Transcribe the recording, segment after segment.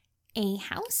A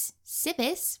House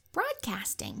Civis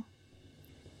Broadcasting.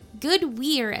 Good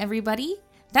weir, everybody.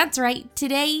 That's right,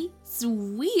 today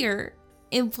we're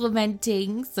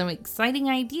implementing some exciting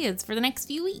ideas for the next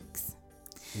few weeks.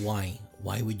 Why?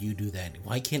 Why would you do that?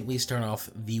 Why can't we start off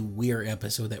the weird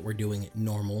episode that we're doing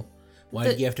normal?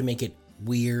 Why do you have to make it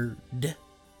weird?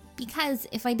 Because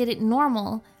if I did it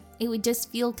normal, it would just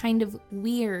feel kind of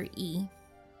weir-y.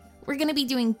 We're going to be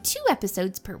doing 2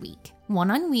 episodes per week,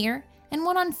 one on weir and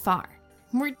one on far.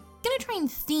 We're going to try and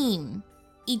theme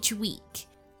each week.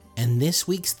 And this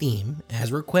week's theme,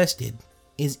 as requested,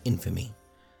 is infamy.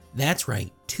 That's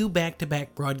right, 2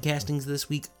 back-to-back broadcastings this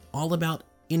week, all about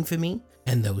infamy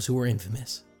and those who are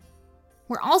infamous.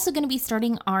 We're also going to be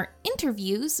starting our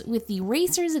interviews with the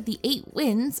racers of the 8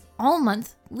 wins all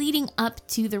month leading up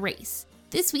to the race.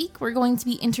 This week, we're going to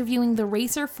be interviewing the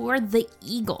racer for the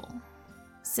Eagle.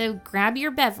 So grab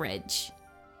your beverage,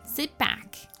 sit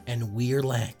back, and we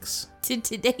relax to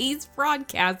today's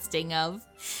broadcasting of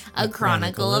A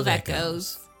Chronicle of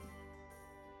Echoes.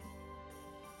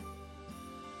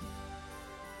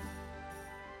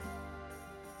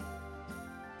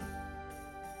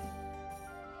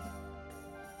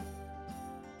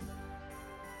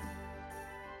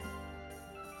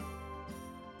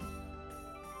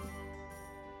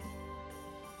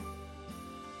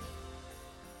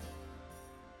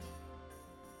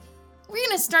 We're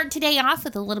going to start today off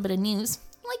with a little bit of news,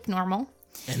 like normal.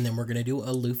 And then we're going to do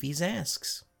a Luffy's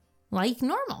Asks. Like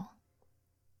normal.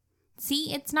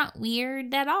 See, it's not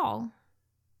weird at all.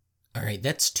 All right,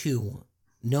 that's 2.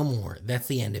 No more. That's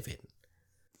the end of it.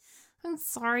 I'm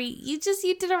sorry. You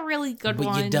did a really good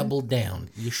one. But you doubled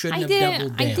down. You shouldn't have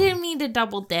doubled down. I didn't mean to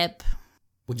double dip.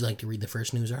 Would you like to read the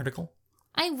first news article?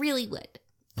 I really would.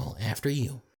 Well, after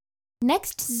you.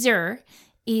 Next Zur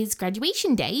is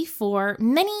graduation day for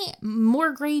many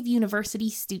Moorgrave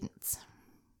University students.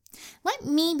 Let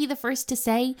me be the first to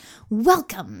say,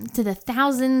 welcome to the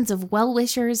thousands of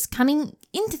well-wishers coming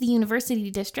into the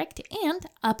University District and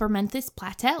Upper Memphis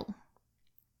Plateau.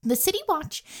 The City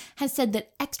Watch has said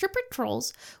that extra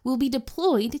patrols will be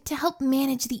deployed to help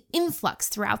manage the influx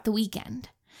throughout the weekend,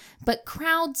 but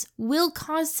crowds will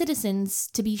cause citizens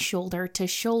to be shoulder to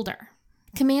shoulder.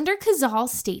 Commander Kazal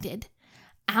stated,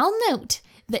 "I'll note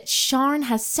that Sharn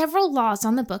has several laws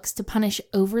on the books to punish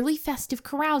overly festive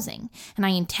carousing, and I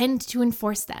intend to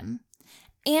enforce them.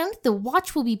 And the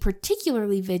Watch will be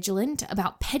particularly vigilant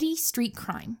about petty street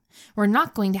crime. We're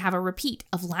not going to have a repeat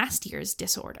of last year's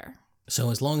disorder." So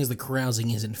as long as the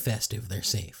carousing isn't festive, they're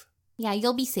safe. Yeah,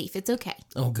 you'll be safe. It's okay.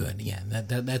 Oh, good. Yeah,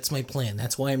 that's my plan.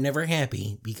 That's why I'm never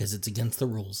happy, because it's against the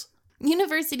rules.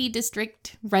 University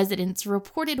District residents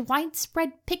reported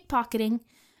widespread pickpocketing,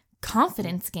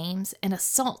 confidence games, and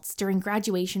assaults during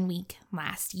graduation week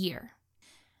last year.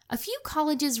 A few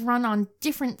colleges run on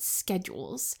different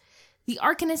schedules. The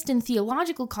Arcanist and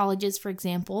Theological colleges, for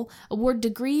example, award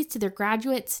degrees to their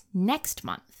graduates next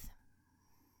month.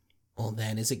 Well,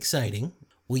 that is exciting.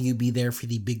 Will you be there for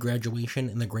the big graduation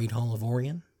in the Great Hall of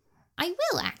Orion? I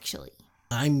will, actually.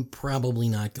 I'm probably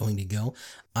not going to go.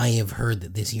 I have heard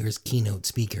that this year's keynote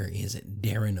speaker is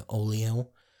Darren Olio,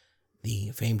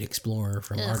 the famed explorer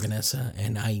from Argonessa,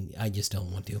 and I just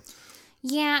don't want to.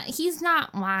 Yeah, he's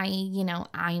not why,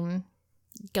 I'm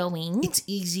going. It's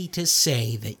easy to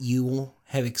say that you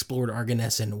have explored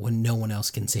Argonessa when no one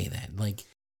else can say that. Like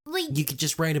you could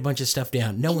just write a bunch of stuff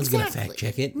down. No one's going to fact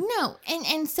check it. No,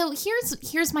 and so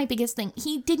here's my biggest thing.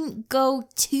 He didn't go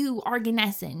to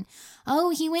Argonessan.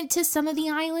 Oh, he went to some of the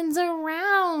islands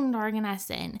around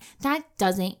Argonessan. That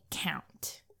doesn't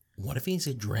count. What if he's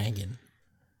a dragon?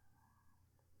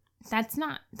 That's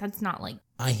not like...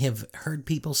 I have heard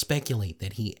people speculate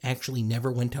that he actually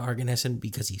never went to Argonessan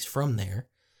because he's from there,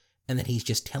 and that he's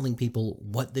just telling people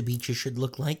what the beaches should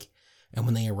look like, and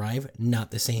when they arrive,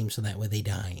 not the same, so that way they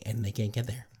die, and they can't get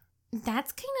there.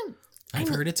 That's kind of... I've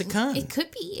heard it's a con. It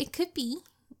could be.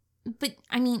 But,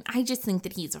 I just think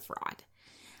that he's a fraud.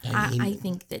 I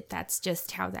think that that's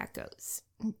just how that goes.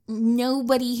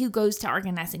 Nobody who goes to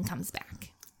Argonessan comes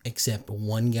back. Except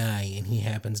one guy, and he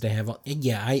happens to have...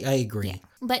 I agree. Yeah.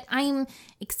 But I'm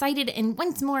excited, and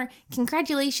once more,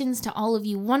 congratulations to all of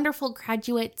you wonderful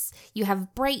graduates. You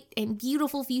have bright and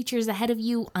beautiful futures ahead of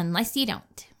you, unless you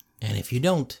don't. And if you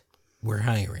don't, we're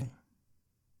hiring.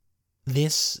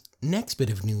 This next bit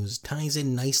of news ties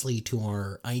in nicely to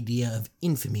our idea of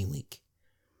Infamy Week.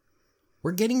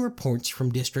 We're getting reports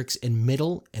from districts in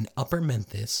Middle and Upper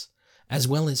Memphis, as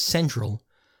well as Central,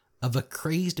 of a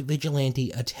crazed vigilante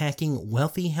attacking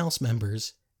wealthy house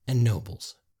members and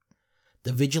nobles.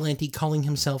 The vigilante, calling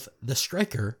himself the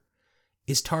Striker,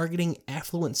 is targeting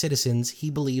affluent citizens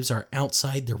he believes are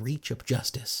outside the reach of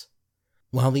justice.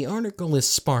 While the article is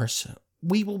sparse,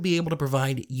 we will be able to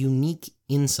provide unique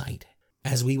insight,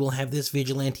 as we will have this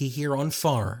vigilante here on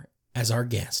Far as our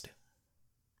guest.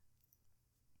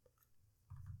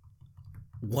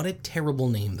 What a terrible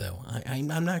name, though. I'm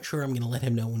not sure I'm going to let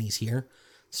him know when he's here.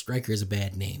 Striker is a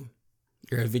bad name.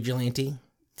 You're a vigilante?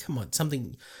 Come on,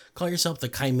 something. Call yourself the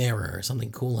Chimera or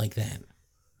something cool like that.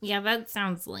 Yeah, that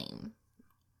sounds lame.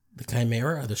 The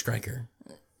Chimera or the Striker?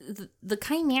 The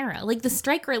Chimera. Like the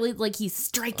Striker, like he's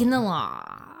striking the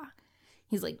law.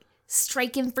 He's like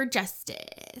striking for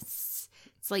justice.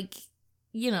 It's like,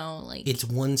 like... It's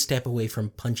one step away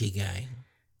from Punchy Guy.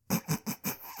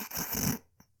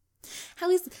 How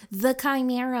is the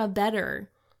Chimera better?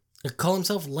 Call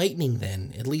himself Lightning,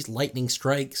 then. At least lightning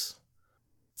strikes.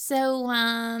 So,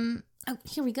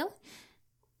 here we go.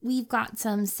 We've got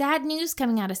some sad news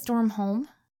coming out of Stormhome.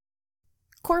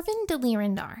 Corvin de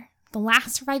Lyrindar, the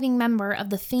last surviving member of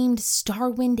the famed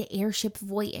Starwind airship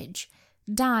voyage,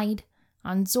 died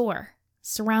on Zor,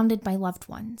 surrounded by loved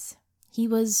ones. He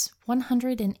was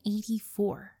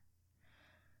 184.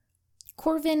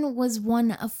 Corvin was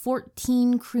one of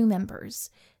 14 crew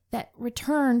members that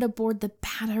returned aboard the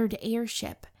battered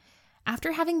airship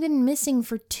after having been missing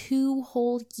for 2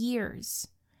 whole years.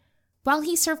 While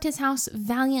he served his house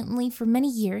valiantly for many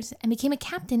years and became a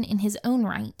captain in his own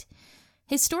right,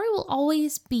 his story will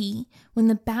always be when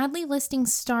the badly listing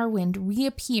Starwind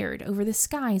reappeared over the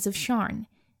skies of Sharn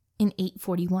in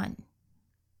 841.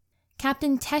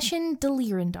 Captain Teshin de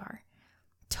Lyrindar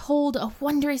told a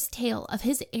wondrous tale of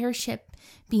his airship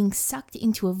being sucked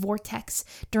into a vortex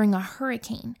during a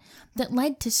hurricane that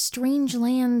led to strange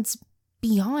lands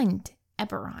beyond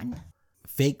Eberron.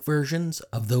 Fake versions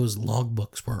of those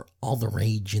logbooks were all the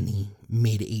rage in the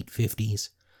mid-850s.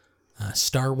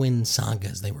 Starwind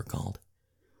sagas, they were called.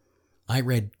 I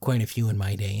read quite a few in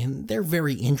my day, and they're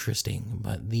very interesting,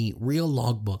 but the real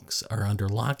logbooks are under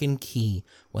lock and key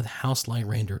with House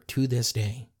Lyrander to this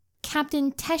day.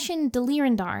 Captain Teshin de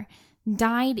Lyrindar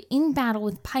died in battle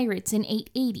with pirates in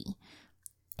 880.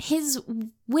 His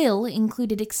will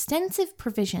included extensive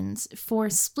provisions for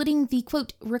splitting the,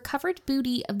 quote, recovered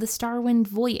booty of the Starwind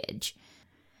voyage.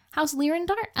 House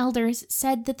Lyrindar elders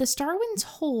said that the Starwind's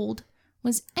hold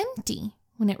was empty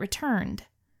when it returned.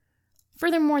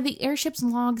 Furthermore, the airship's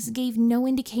logs gave no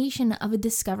indication of a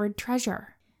discovered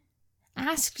treasure.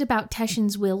 Asked about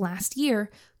Teshin's will last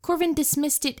year, Corvin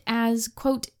dismissed it as,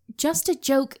 quote, just a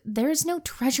joke. There's no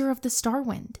treasure of the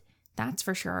Starwind, that's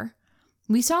for sure.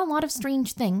 We saw a lot of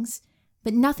strange things,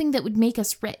 but nothing that would make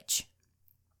us rich.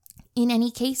 In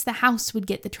any case, the house would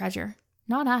get the treasure,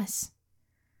 not us.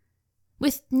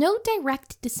 With no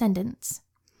direct descendants,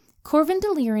 Corvin de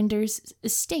Lyrindar's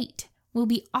estate will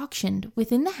be auctioned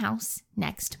within the house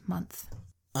next month.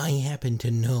 I happen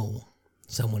to know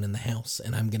someone in the house,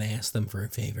 and I'm going to ask them for a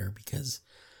favor because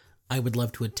I would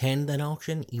love to attend that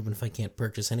auction, even if I can't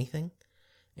purchase anything,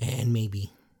 and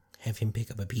maybe have him pick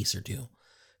up a piece or two,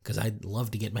 because I'd love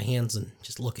to get my hands and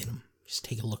just look at him. Just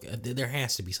take a look. There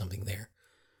has to be something there.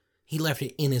 He left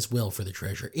it in his will for the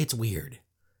treasure. It's weird.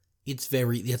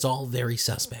 It's all very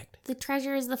suspect. The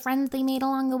treasure is the friends they made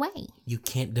along the way. You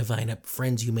can't divide up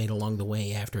friends you made along the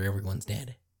way after everyone's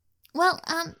dead. Well,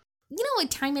 you know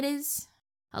what time it is?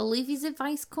 A Luffy's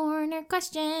Advice Corner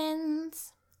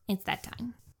questions. It's that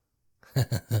time.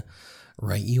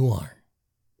 Right you are.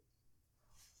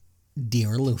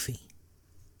 Dear Luffy,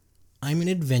 I'm an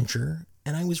adventurer,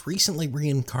 and I was recently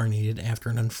reincarnated after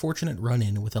an unfortunate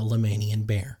run-in with a Lemanian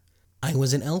bear. I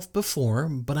was an elf before,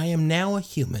 but I am now a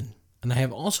human, and I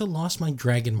have also lost my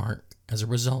dragon mark as a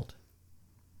result.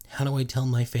 How do I tell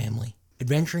my family?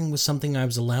 Adventuring was something I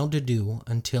was allowed to do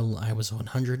until I was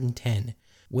 110,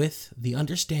 with the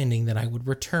understanding that I would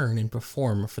return and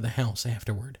perform for the house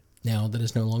afterward. Now that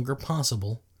is no longer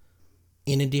possible.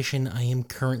 In addition, I am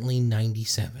currently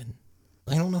 97.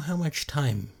 I don't know how much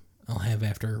time I'll have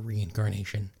after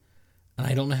reincarnation, and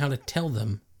I don't know how to tell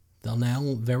them they'll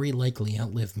now very likely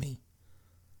outlive me.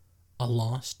 A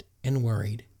lost and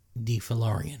worried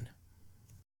Defilarian.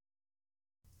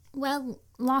 Well,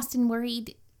 lost and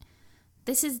worried,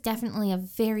 this is definitely a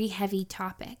very heavy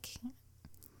topic.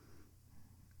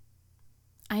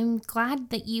 I'm glad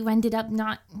that you ended up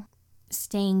not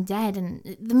staying dead,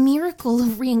 and the miracle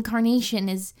of reincarnation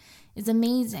is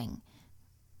amazing.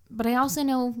 But I also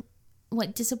know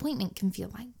what disappointment can feel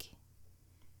like.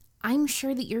 I'm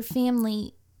sure that your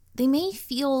family, they may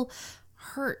feel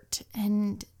hurt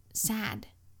and sad,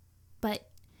 but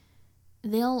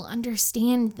they'll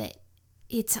understand that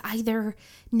it's either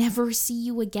never see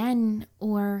you again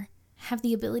or have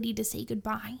the ability to say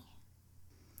goodbye.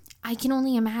 I can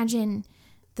only imagine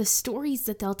the stories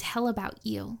that they'll tell about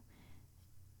you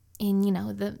in,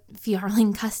 the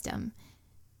Fjarling custom.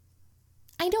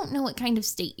 I don't know what kind of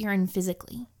state you're in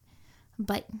physically,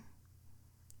 but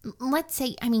let's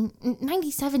say,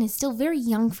 97 is still very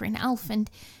young for an elf, and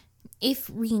if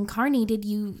reincarnated,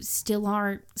 you still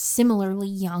are similarly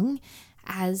young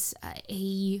as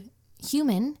a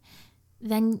human,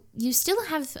 then you still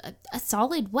have a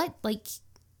solid,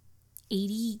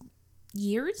 80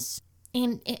 years?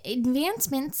 And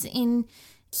advancements in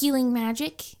healing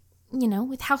magic,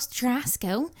 with House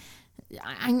Tarasco,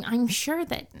 I'm sure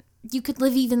that you could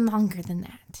live even longer than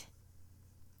that.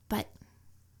 But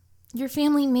your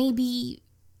family may be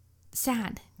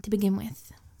sad to begin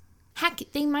with. Heck,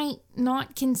 they might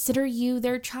not consider you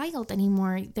their child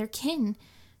anymore, their kin,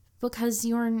 because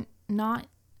you're not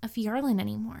a Fjarlin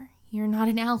anymore. You're not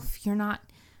an elf. You're not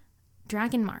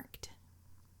dragon marked.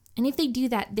 And if they do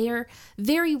that, they're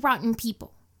very rotten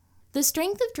people. The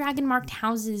strength of dragon marked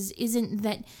houses isn't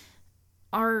that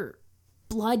our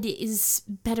blood is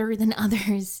better than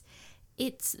others.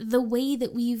 It's the way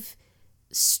that we've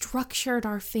structured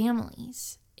our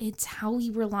families. It's how we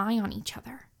rely on each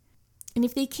other. And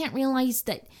if they can't realize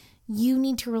that you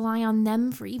need to rely on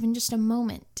them for even just a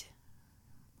moment,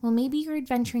 well, maybe your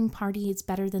adventuring party is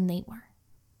better than they were.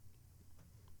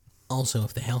 Also,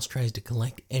 if the house tries to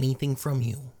collect anything from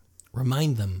you,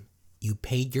 remind them you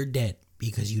paid your debt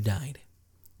because you died.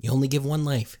 You only give one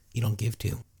life, you don't give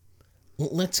two.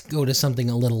 Let's go to something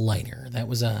a little lighter. That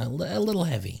was a little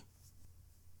heavy.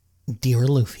 Dear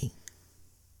Luffy,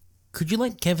 could you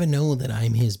let Kevin know that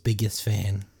I'm his biggest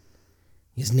fan?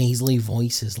 His nasally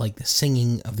voice is like the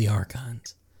singing of the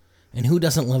Archons. And who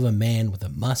doesn't love a man with the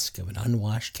musk of an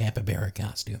unwashed capybara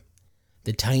costume?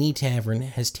 The tiny tavern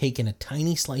has taken a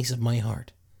tiny slice of my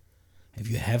heart. If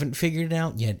you haven't figured it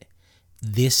out yet,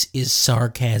 this is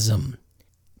sarcasm.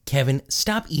 Kevin,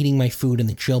 stop eating my food in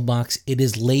the chill box. It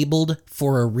is labeled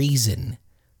for a reason.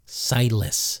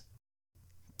 Sightless.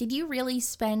 Did you really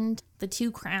spend the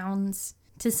 2 crowns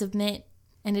to submit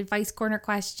an advice corner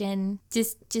question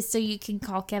just so you can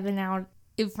call Kevin out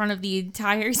in front of the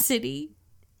entire city?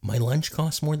 My lunch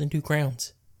cost more than 2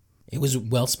 crowns. It was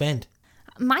well spent.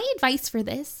 My advice for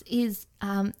this is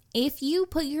if you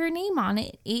put your name on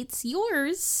it, it's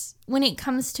yours when it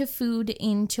comes to food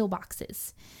in chill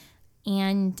boxes.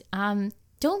 And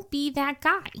don't be that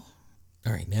guy.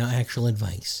 All right, now actual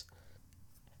advice.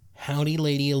 Howdy,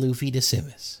 Lady Luffy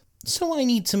DeCivis. So I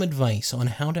need some advice on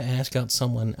how to ask out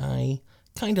someone I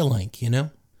kind of like,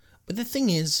 But the thing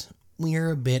is,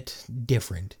 we're a bit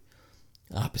different.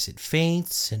 Opposite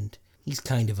faiths, and he's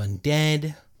kind of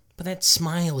undead. But that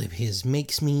smile of his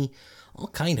makes me all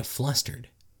kind of flustered.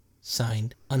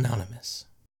 Signed, Anonymous.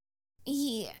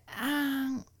 Yeah,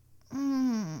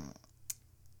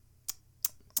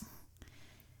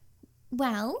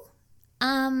 Well,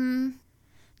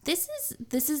 this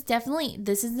is definitely,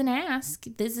 this is an ask.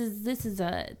 This is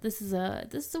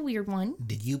a weird one.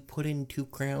 Did you put in 2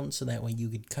 crowns so that way you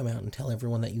could come out and tell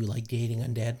everyone that you like dating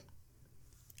undead?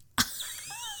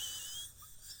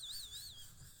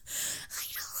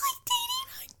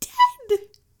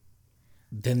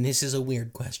 Then this is a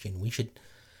weird question. We should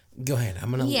go ahead. I'm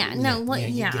gonna.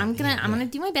 I'm gonna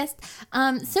do my best.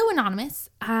 So Anonymous.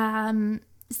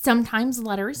 Sometimes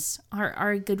letters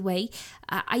are a good way.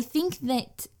 I think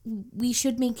that we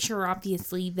should make sure,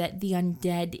 obviously, that the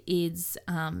undead is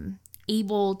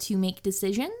able to make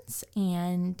decisions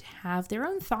and have their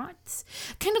own thoughts,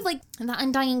 kind of like the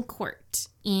Undying Court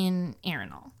in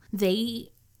Arenal.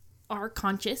 They are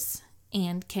conscious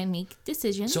and can make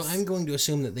decisions. So I'm going to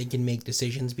assume that they can make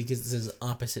decisions because this is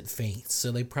opposite faiths.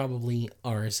 So they probably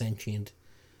are a sentient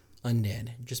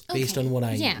undead, just based on what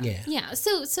I... Yeah.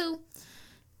 So,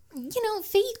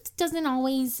 faith doesn't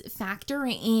always factor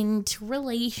into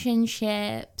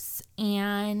relationships.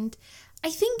 And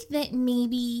I think that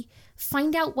maybe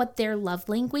find out what their love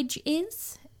language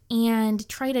is and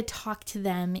try to talk to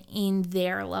them in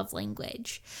their love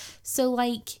language. So,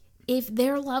 if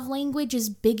their love language is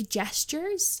big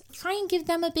gestures, try and give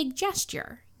them a big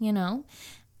gesture,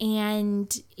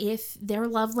 And if their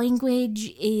love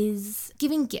language is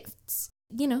giving gifts,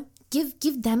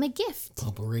 give them a gift.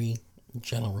 Potpourri,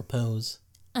 gentle repose.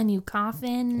 A new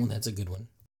coffin. Oh, that's a good one.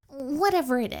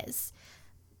 Whatever it is.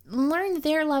 Learn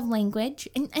their love language.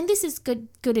 And this is good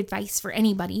advice for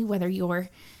anybody, whether you're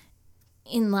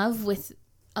in love with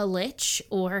a lich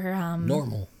or...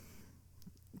 normal.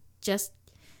 Just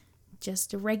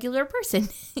a regular person.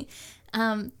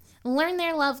 Learn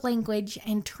their love language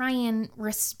and try and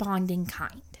respond in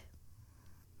kind.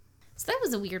 So that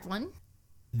was a weird one.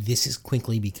 This is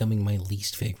quickly becoming my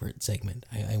least favorite segment.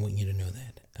 I want you to know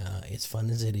that. As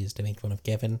fun as it is to make fun of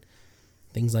Kevin,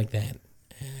 things like that,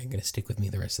 going to stick with me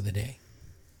the rest of the day.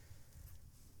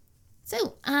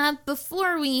 So,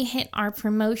 before we hit our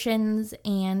promotions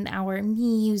and our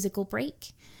musical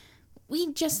break,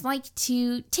 we'd just like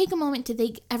to take a moment to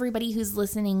thank everybody who's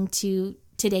listening to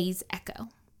today's Echo.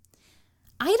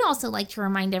 I'd also like to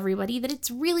remind everybody that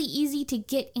it's really easy to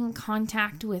get in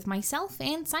contact with myself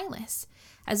and Silas,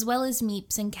 as well as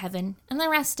Meeps and Kevin and the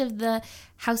rest of the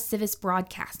House Civis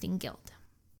Broadcasting Guild.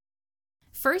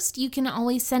 First, you can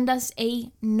always send us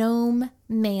a gnome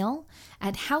mail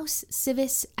at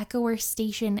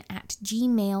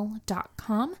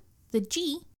housecivisechoerstation@gmail.com. The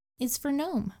G is for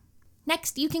gnome.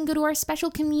 Next, you can go to our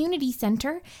special community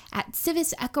center at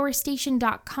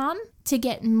civisechoerstation.com to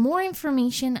get more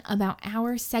information about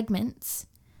our segments.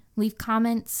 Leave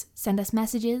comments, send us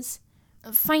messages,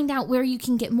 find out where you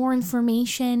can get more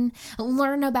information,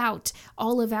 learn about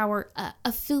all of our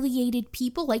affiliated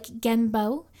people like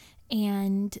Gembo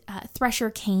and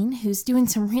Thresher Kane, who's doing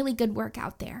some really good work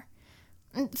out there.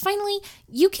 And finally,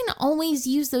 you can always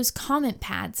use those comment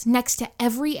pads next to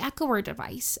every Echoer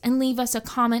device and leave us a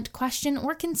comment, question,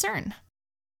 or concern.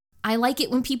 I like it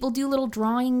when people do little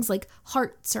drawings like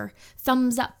hearts or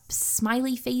thumbs up,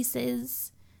 smiley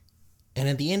faces. And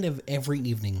at the end of every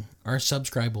evening, our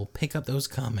subscribe will pick up those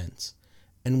comments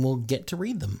and we'll get to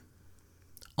read them.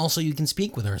 Also, you can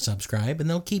speak with our subscribe and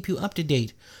they'll keep you up to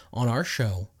date on our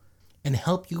show and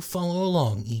help you follow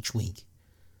along each week.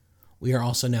 We are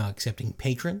also now accepting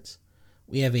patrons.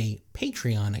 We have a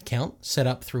Patreon account set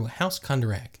up through House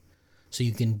Kundarak, so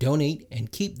you can donate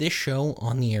and keep this show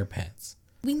on the air paths.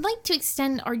 We'd like to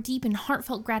extend our deep and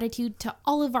heartfelt gratitude to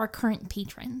all of our current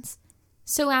patrons.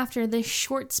 So after this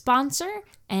short sponsor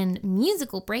and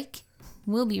musical break,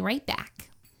 we'll be right back.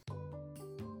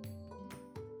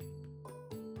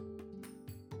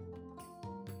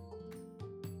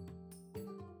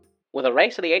 With a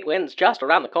race of the 8 wins just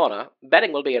around the corner,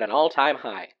 betting will be at an all-time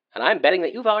high, and I'm betting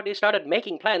that you've already started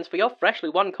making plans for your freshly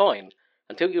won coin,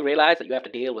 until you realize that you have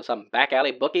to deal with some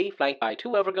back-alley bookie flanked by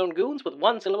 2 overgrown goons with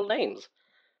one-syllable names.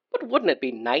 But wouldn't it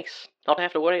be nice not to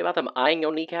have to worry about them eyeing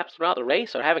your kneecaps throughout the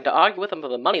race or having to argue with them for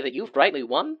the money that you've rightly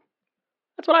won?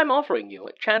 That's what I'm offering you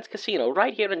at Chance Casino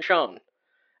right here in Shawn.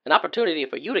 An opportunity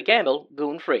for you to gamble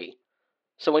goon-free.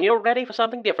 So when you're ready for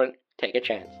something different, take a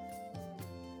chance.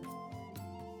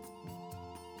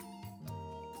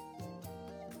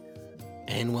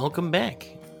 And welcome back.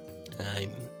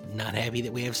 I'm not happy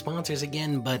that we have sponsors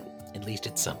again, but at least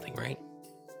it's something, right?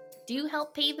 Do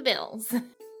help pay the bills.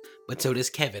 But so does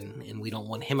Kevin, and we don't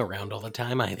want him around all the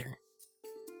time either.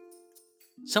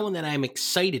 Someone that I'm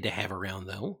excited to have around,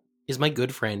 though, is my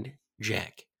good friend,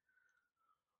 Jack.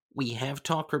 We have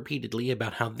talked repeatedly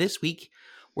about how this week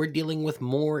we're dealing with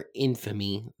more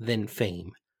infamy than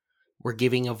fame. We're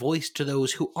giving a voice to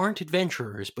those who aren't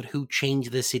adventurers, but who change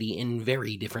the city in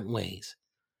very different ways.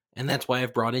 And that's why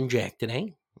I've brought in Jack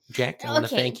today. Jack, I want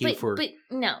to thank you for... But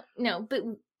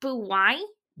why?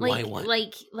 Why what?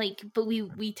 But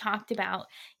we talked about,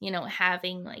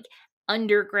 having,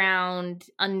 underground,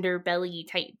 underbelly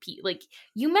type people.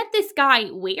 You met this guy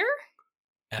where?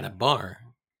 At a bar.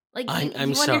 I'm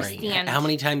you sorry. Understand. How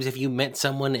many times have you met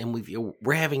someone and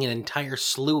we're having an entire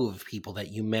slew of people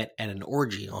that you met at an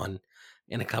orgy on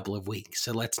in a couple of weeks.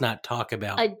 So let's not talk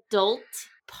about... Adult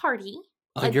party.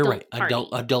 Oh, you're right.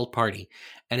 Adult party.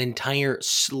 An entire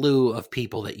slew of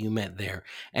people that you met there.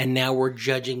 And now we're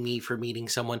judging me for meeting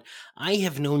someone. I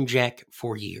have known Jack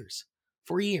for years.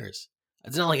 For years.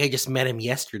 It's not like I just met him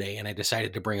yesterday and I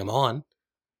decided to bring him on.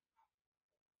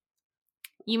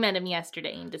 You met him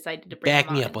yesterday and decided to bring him on.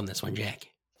 Back me up on this one, Jack.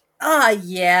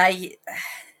 Yeah.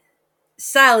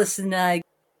 Silas and I,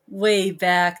 way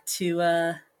back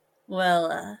to,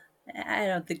 I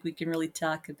don't think we can really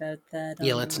talk about that.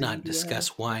 Yeah, let's not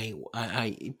discuss why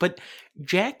but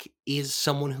Jack is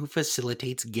someone who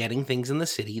facilitates getting things in the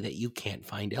city that you can't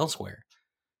find elsewhere,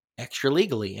 extra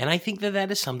legally. And I think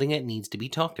that is something that needs to be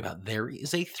talked about. There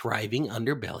is a thriving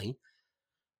underbelly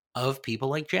of people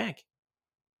like Jack.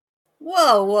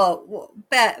 Whoa.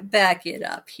 Back it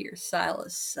up here,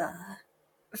 Silas.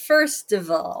 First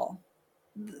of all,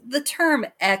 the term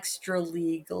extra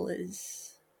legal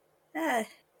is...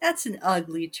 that's an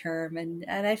ugly term, and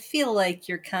I feel like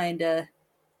you're kind of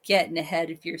getting ahead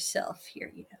of yourself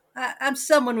here. I'm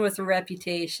someone with a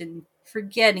reputation for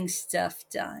getting stuff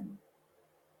done.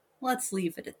 Let's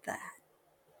leave it at that.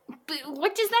 But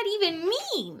what does that even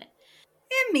mean?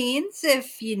 It means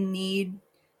if you need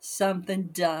something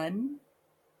done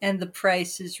and the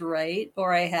price is right,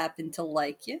 or I happen to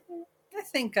like you, I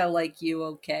think I like you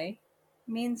okay.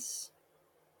 It means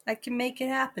I can make it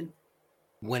happen.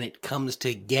 When it comes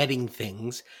to getting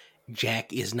things,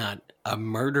 Jack is not a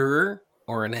murderer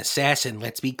Or an assassin,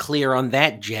 let's be clear on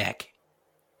that, Jack.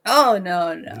 Oh,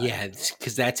 no. Yeah,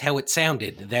 because that's how it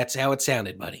sounded. That's how it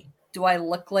sounded, buddy. Do I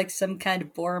look like some kind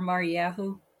of Boromar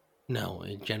Yahoo? No,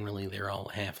 generally they're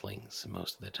all halflings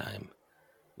most of the time.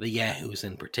 The Yahoos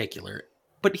in particular.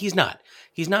 But he's not.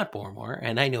 He's not Boromar,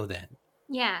 and I know that.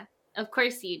 Yeah, of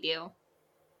course you do.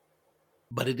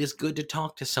 But it is good to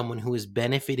talk to someone who is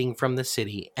benefiting from the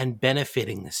city and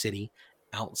benefiting the city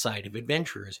outside of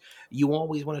adventurers. You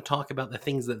always want to talk about the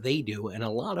things that they do, and a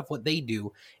lot of what they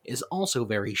do is also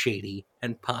very shady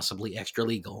and possibly extra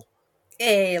legal.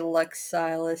 Hey, look,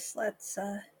 Silas,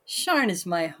 Sharn is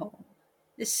my home.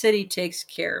 This city takes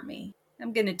care of me.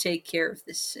 I'm gonna take care of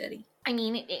this city. I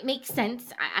mean, it makes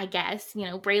sense, I guess. You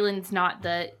know, Braylon's not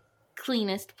the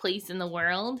cleanest place in the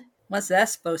world. What's that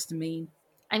supposed to mean?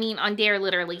 I mean, Ondair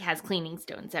literally has cleaning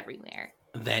stones everywhere.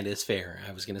 That is fair.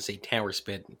 I was going to say Tower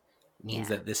Spit means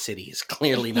Yeah. that this city is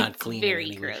clearly not It's clean very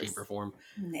in any way, gross. shape, or form.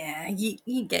 Nah,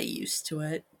 you get used to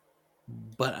it.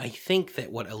 But I think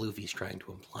that what Alufi's trying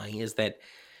to imply is that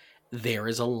there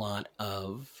is a lot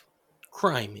of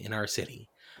crime in our city.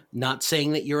 Not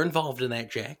saying that you're involved in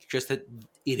that, Jack, just that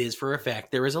it is for a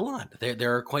fact there is a lot.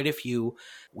 There are quite a few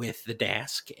with the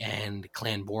Dask and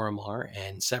Clan Boromar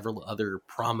and several other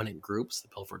prominent groups, the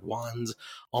Pilfered Wands,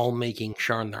 all making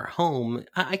Sharn their home.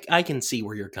 I can see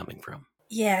where you're coming from.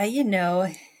 Yeah, you know,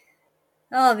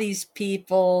 all these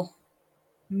people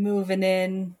moving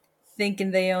in,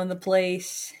 thinking they own the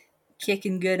place,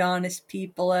 kicking good, honest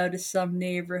people out of some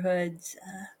neighborhoods.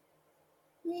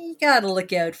 You gotta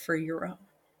look out for your own.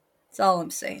 That's all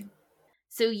I'm saying.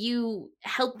 So you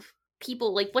help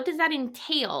people, like, what does that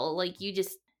entail? Like, you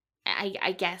just,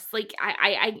 I guess, like,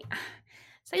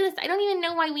 Silas, I don't even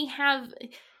know why we have...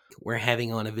 We're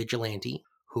having on a vigilante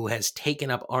who has taken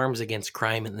up arms against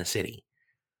crime in the city.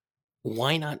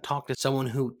 Why not talk to someone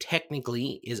who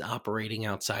technically is operating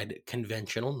outside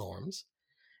conventional norms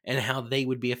and how they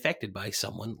would be affected by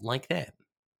someone like that?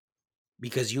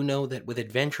 Because you know that with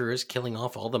adventurers killing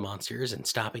off all the monsters and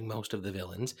stopping most of the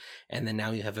villains, and then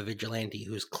now you have a vigilante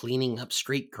who's cleaning up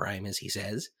street crime, as he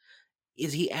says,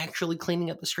 is he actually cleaning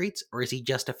up the streets, or is he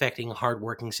just affecting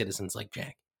hardworking citizens like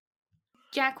Jack?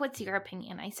 Jack, what's your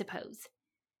opinion, I suppose?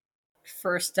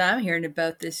 First time hearing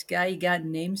about this guy. You got a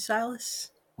name, Silas?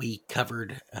 We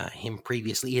covered him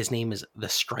previously. His name is the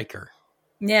Striker.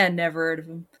 Yeah, never heard of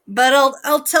him. But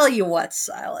I'll tell you what,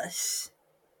 Silas.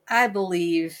 I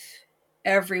believe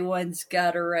everyone's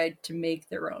got a right to make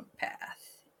their own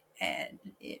path. And,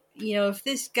 if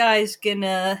this guy's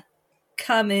gonna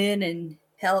come in and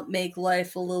help make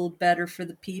life a little better for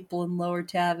the people in Lower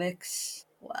Tavix,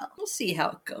 well, we'll see how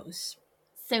it goes.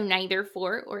 So neither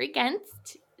for or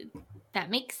against.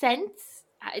 That makes sense.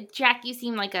 Jack, you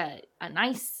seem like a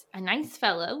nice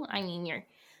fellow. I mean, you're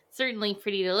certainly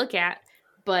pretty to look at,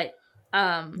 but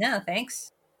Yeah,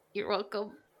 thanks. you're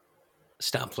welcome.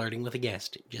 Stop flirting with a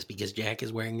guest. Just because Jack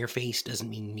is wearing your face doesn't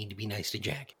mean you need to be nice to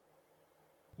Jack.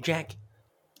 Jack,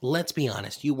 let's be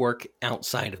honest. You work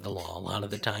outside of the law a lot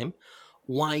of the time.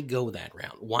 Why go that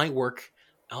route? Why work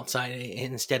outside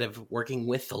instead of working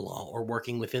with the law or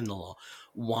working within the law?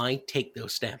 Why take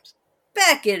those steps?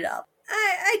 Back it up.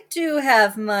 I do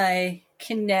have my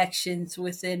connections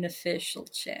within official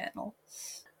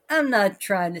channels. I'm not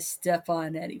trying to step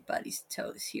on anybody's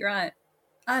toes here.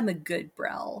 I'm a good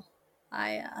Browl.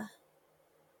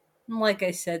 Like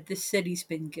I said, this city's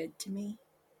been good to me.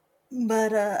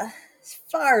 But, as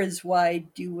far as why I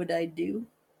do what I do,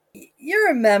 you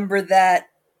remember that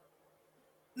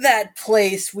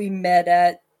place we met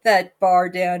at, that bar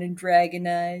down in Dragon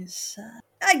Eyes?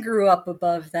 I grew up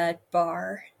above that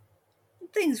bar.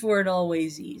 Things weren't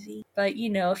always easy, but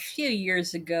a few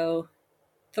years ago,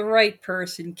 the right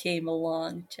person came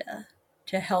along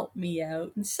to help me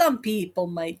out, and some people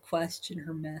might question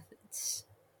her methods.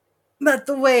 But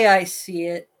the way I see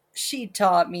it, she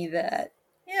taught me that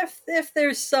if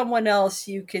there's someone else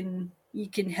you can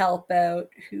help out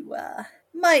who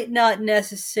might not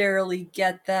necessarily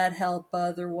get that help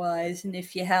otherwise, and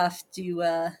if you have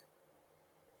to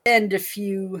end a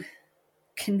few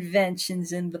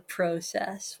conventions in the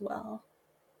process, well,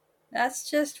 that's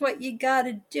just what you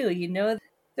gotta do.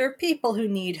 There are people who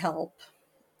need help,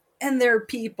 and there are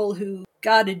people who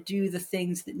gotta do the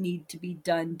things that need to be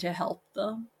done to help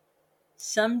them.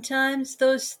 Sometimes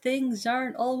those things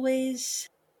aren't always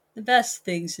the best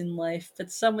things in life,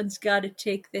 but someone's gotta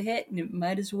take the hit, and it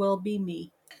might as well be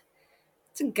me.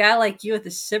 It's a guy like you with the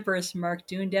Sybaris mark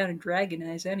doing down in Dragon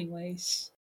Eyes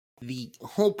anyways. The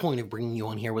whole point of bringing you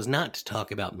on here was not to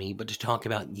talk about me, but to talk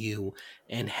about you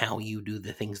and how you do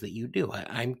the things that you do.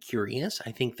 I'm curious.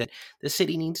 I think that the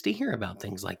city needs to hear about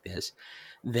things like this.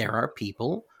 There are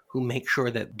people who make sure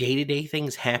that day-to-day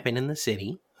things happen in the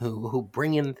city, who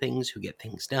bring in things, who get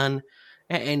things done,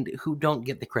 and who don't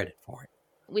get the credit for it.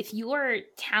 With your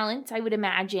talents, I would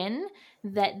imagine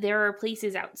that there are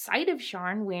places outside of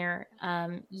Sharn where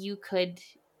you could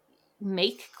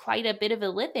make quite a bit of a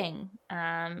living,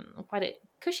 quite a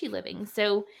cushy living.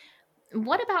 So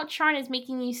what about Sharn is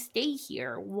making you stay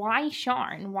here? Why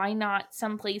Sharn? Why not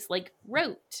someplace like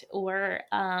Rote or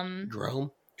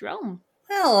Drome? Drome?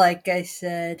 Well, like I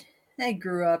said, I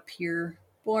grew up here,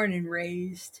 born and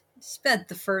raised. Spent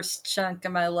the first chunk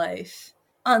of my life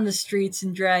on the streets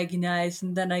in Dragon Eyes,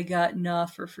 and then I got an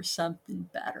offer for something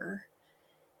better.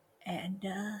 And,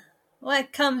 well,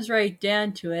 it comes right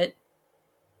down to it.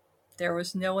 There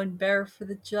was no one better for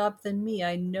the job than me.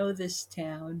 I know this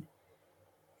town.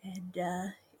 And,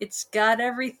 it's got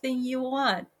everything you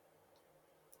want.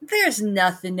 There's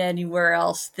nothing anywhere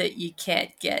else that you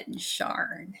can't get in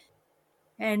Sharn.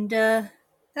 And,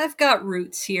 I've got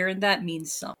roots here, and that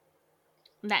means something.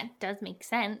 That does make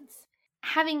sense.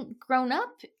 Having grown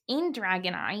up in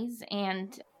Dragon Eyes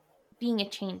and being a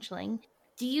changeling,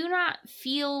 do you not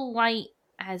feel like,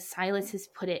 as Silas has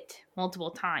put it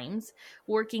multiple times,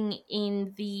 working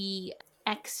in the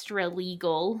extra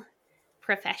legal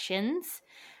professions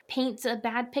paints a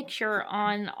bad picture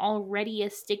on already a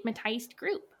stigmatized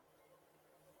group?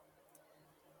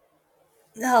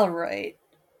 All right,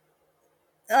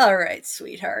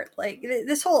 sweetheart. Like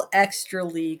this whole extra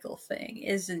legal thing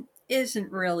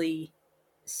isn't really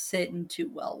sitting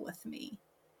too well with me.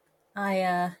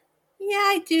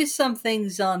 I do some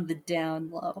things on the down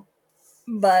low,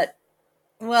 but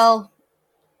well,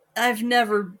 I've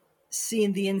never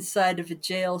seen the inside of a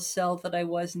jail cell that I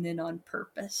wasn't in on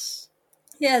purpose.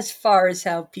 Yeah, as far as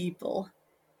how people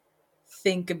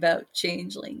think about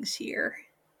changelings here.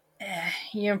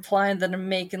 You implying that I'm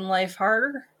making life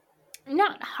harder?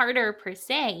 Not harder per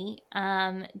se,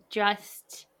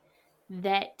 just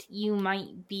that you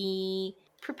might be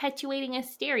perpetuating a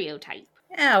stereotype.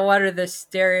 Yeah, what are the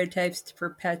stereotypes to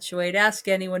perpetuate? Ask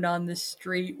anyone on the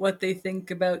street what they think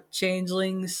about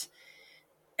changelings,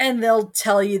 and they'll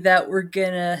tell you that we're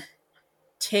gonna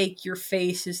take your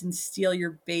faces and steal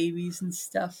your babies and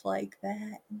stuff like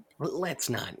that. Well, let's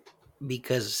not,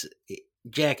 because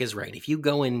Jack is right. If you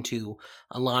go into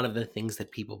a lot of the things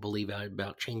that people believe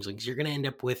about changelings, you're going to end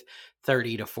up with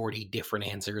 30 to 40 different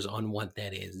answers on what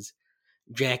that is.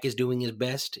 Jack is doing his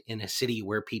best in a city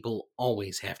where people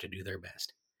always have to do their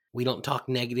best. We don't talk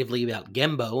negatively about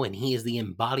Gembo, and he is the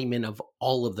embodiment of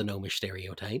all of the gnomish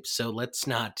stereotypes, so let's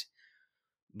not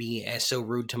be as so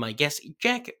rude to my guests.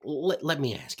 Jack, let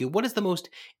me ask you, what is the most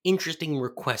interesting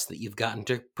request that you've gotten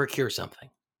to procure something?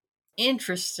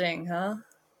 Interesting, huh?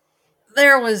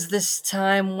 There was this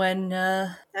time when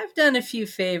I've done a few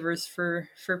favors for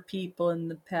people in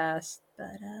the past,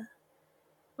 but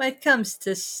when it comes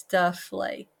to stuff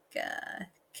like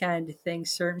kind of thing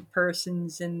certain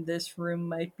persons in this room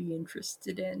might be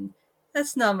interested in,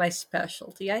 that's not my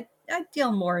specialty. I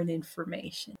deal more in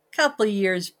information. A couple of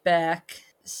years back,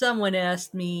 someone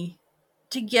asked me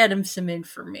to get him some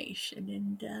information,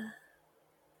 and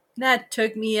that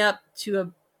took me up to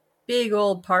a big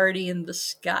old party in the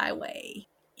Skyway.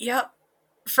 Yep,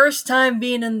 first time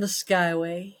being in the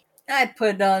Skyway. I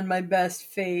put on my best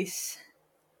face,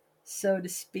 so to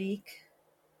speak.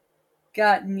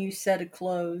 Got a new set of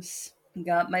clothes.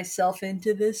 Got myself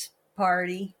into this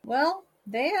party. Well,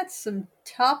 they had some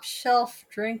top shelf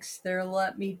drinks there,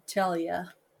 let me tell ya.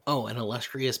 Oh, an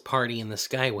illustrious party in the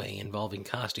Skyway involving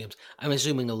costumes. I'm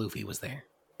assuming a Luffy was there.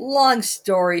 Long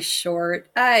story short,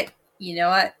 I'd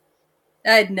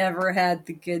never had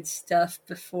the good stuff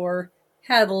before.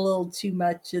 Had a little too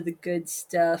much of the good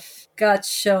stuff. Got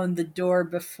shown the door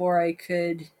before I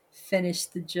could finish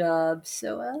the job,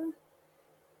 so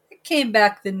I came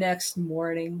back the next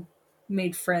morning.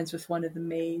 Made friends with one of the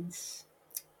maids.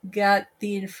 Got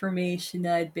the information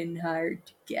I'd been hired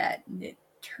to get, and it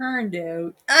turned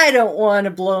out, I don't want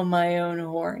to blow my own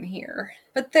horn here,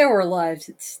 but there were lives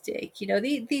at stake. You know,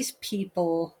 these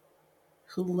people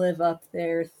who live up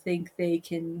there think they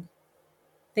can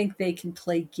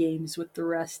play games with the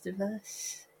rest of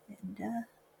us, and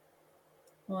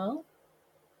well,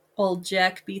 old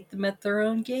Jack beat them at their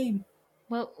own game.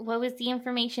 What was the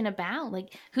information about?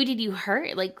 Like, who did you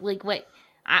hurt? Like what?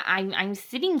 I'm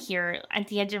sitting here at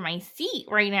the edge of my seat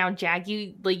right now, Jack.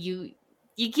 You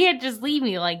can't just leave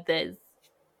me like this.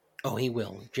 Oh, he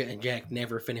will. Jack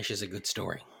never finishes a good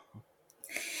story.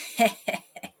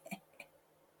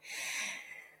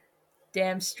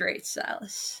 Damn straight,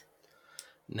 Silas.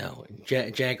 No,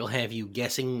 Jack will have you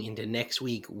guessing into next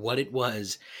week what it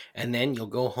was, and then you'll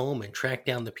go home and track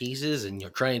down the pieces, and you'll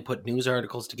try and put news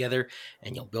articles together,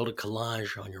 and you'll build a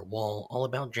collage on your wall all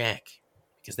about Jack,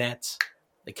 because that's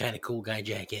the kind of cool guy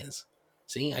Jack is.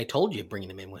 See, I told you bringing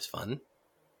him in was fun.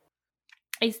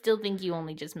 I still think you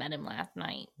only just met him last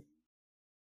night.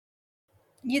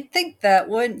 You'd think that,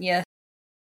 wouldn't you?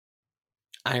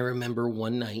 I remember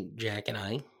one night, Jack and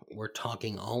I were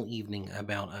talking all evening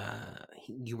about,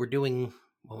 you were doing,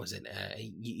 what was it?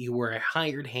 You were a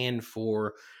hired hand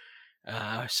for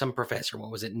some professor.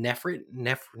 What was it? Nefrit?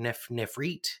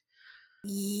 Nefrit?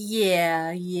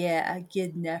 Yeah,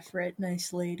 Gid Nefret,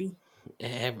 nice lady.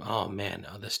 Oh man,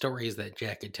 the stories that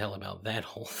Jack could tell about that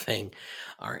whole thing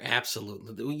are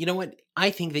absolutely. You know what?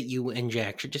 I think that you and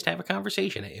Jack should just have a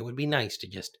conversation. It would be nice to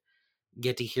just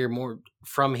get to hear more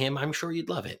from him. I'm sure you'd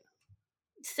love it.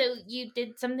 So you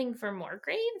did something for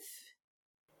Morgrave?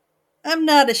 I'm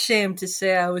not ashamed to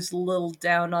say I was a little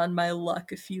down on my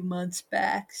luck a few months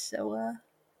back, so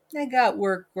I got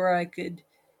work where I could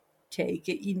take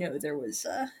it. You know, there was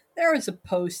a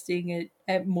posting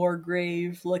at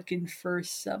Morgrave looking for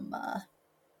some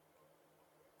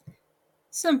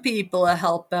people to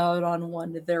help out on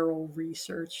one of their old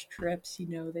research trips. You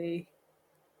know, they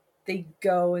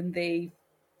go and they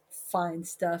find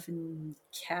stuff and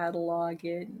catalog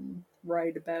it and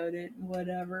write about it and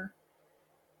whatever.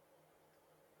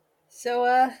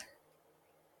 So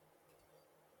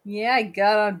yeah, I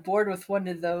got on board with one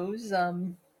of those.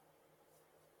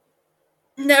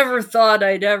 Never thought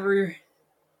I'd ever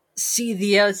see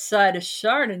the outside of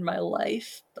Sharn in my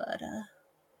life, but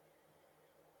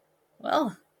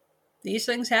well, these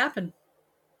things happen.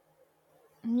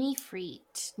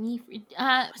 Nefrit.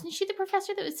 Wasn't she the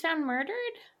professor that was found murdered?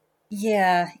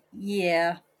 Yeah,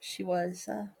 she was.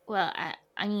 Well,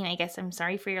 I mean, I guess I'm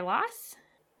sorry for your loss.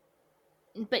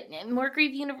 But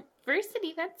Morgrave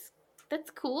University, that's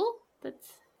cool. What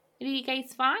do you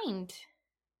guys find?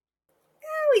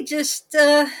 We just,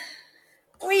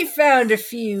 we found a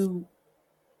few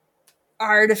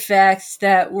artifacts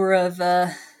that were of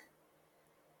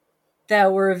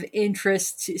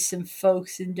interest to some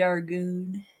folks in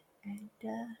Dargoon, and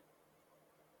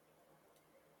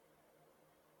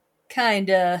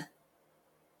kinda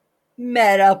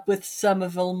met up with some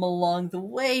of them along the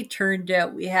way. Turned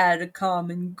out we had a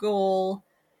common goal.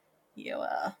 You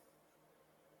know,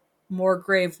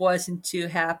 Morgrave wasn't too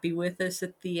happy with us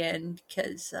at the end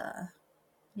because,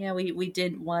 we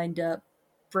didn't wind up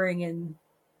bringing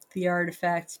the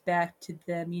artifacts back to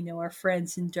them. You know, our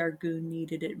friends in Dargoon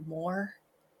needed it more.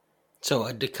 So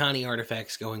a Dakani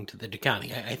artifact's going to the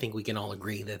Dakani. I think we can all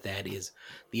agree that that is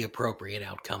the appropriate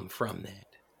outcome from that.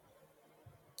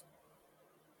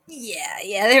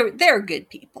 Yeah, they're good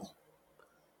people.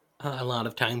 A lot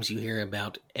of times you hear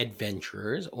about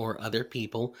adventurers or other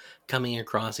people coming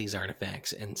across these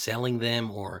artifacts and selling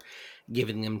them or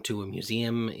giving them to a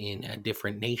museum in a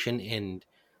different nation. And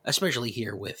especially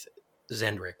here with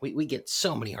Zendrick, we get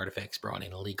so many artifacts brought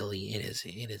in illegally. It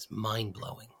is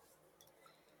mind-blowing.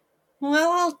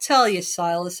 Well, I'll tell you,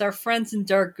 Silas, our friends in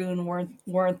Dargoon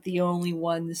weren't the only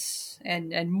ones,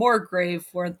 and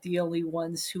Morgrave weren't the only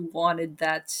ones who wanted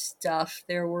that stuff.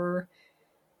 There were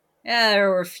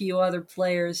a few other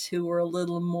players who were a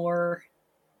little more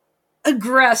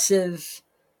aggressive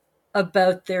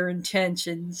about their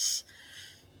intentions.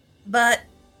 But,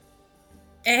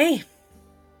 hey,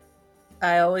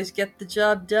 I always get the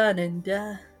job done, and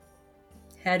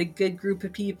had a good group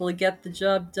of people to get the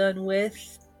job done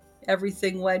with.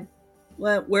 Everything went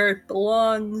where it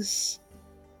belongs.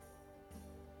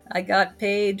 I got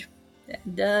paid,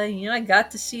 and I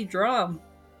got to see Drom.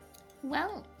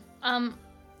 Well,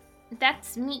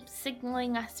 that's me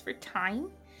signaling us for time.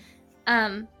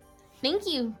 Thank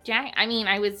you, Jack. I mean,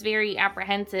 I was very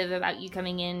apprehensive about you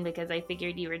coming in because I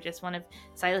figured you were just one of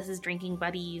Silas's drinking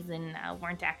buddies and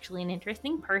weren't actually an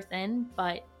interesting person.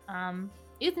 But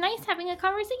it was nice having a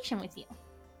conversation with you.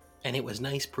 And it was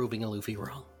nice proving Alufi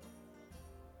wrong.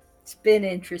 It's been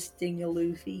interesting,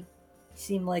 Alufi. You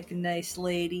seem like a nice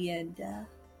lady, and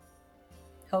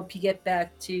hope you get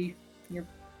back to your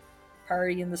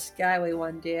party in the Skyway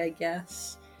one day, I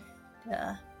guess.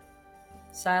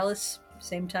 Silas,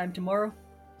 same time tomorrow?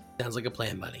 Sounds like a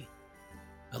plan, buddy.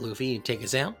 Alufi, you take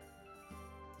us out?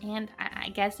 And I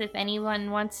guess if anyone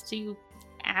wants to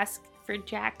ask for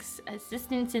Jack's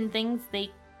assistance in things, they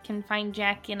can find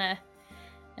Jack in an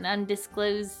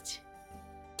undisclosed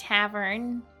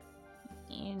tavern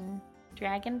in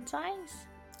Dragon's Eyes?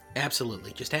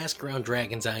 Absolutely. Just ask around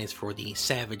Dragon's Eyes for the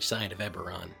savage side of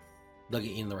Eberron. they'll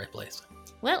get you in the right place.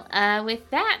 Well, with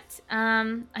that,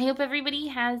 I hope everybody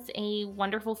has a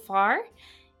wonderful FAR.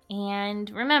 And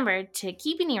remember to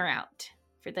keep an ear out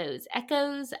for those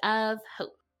echoes of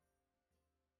hope.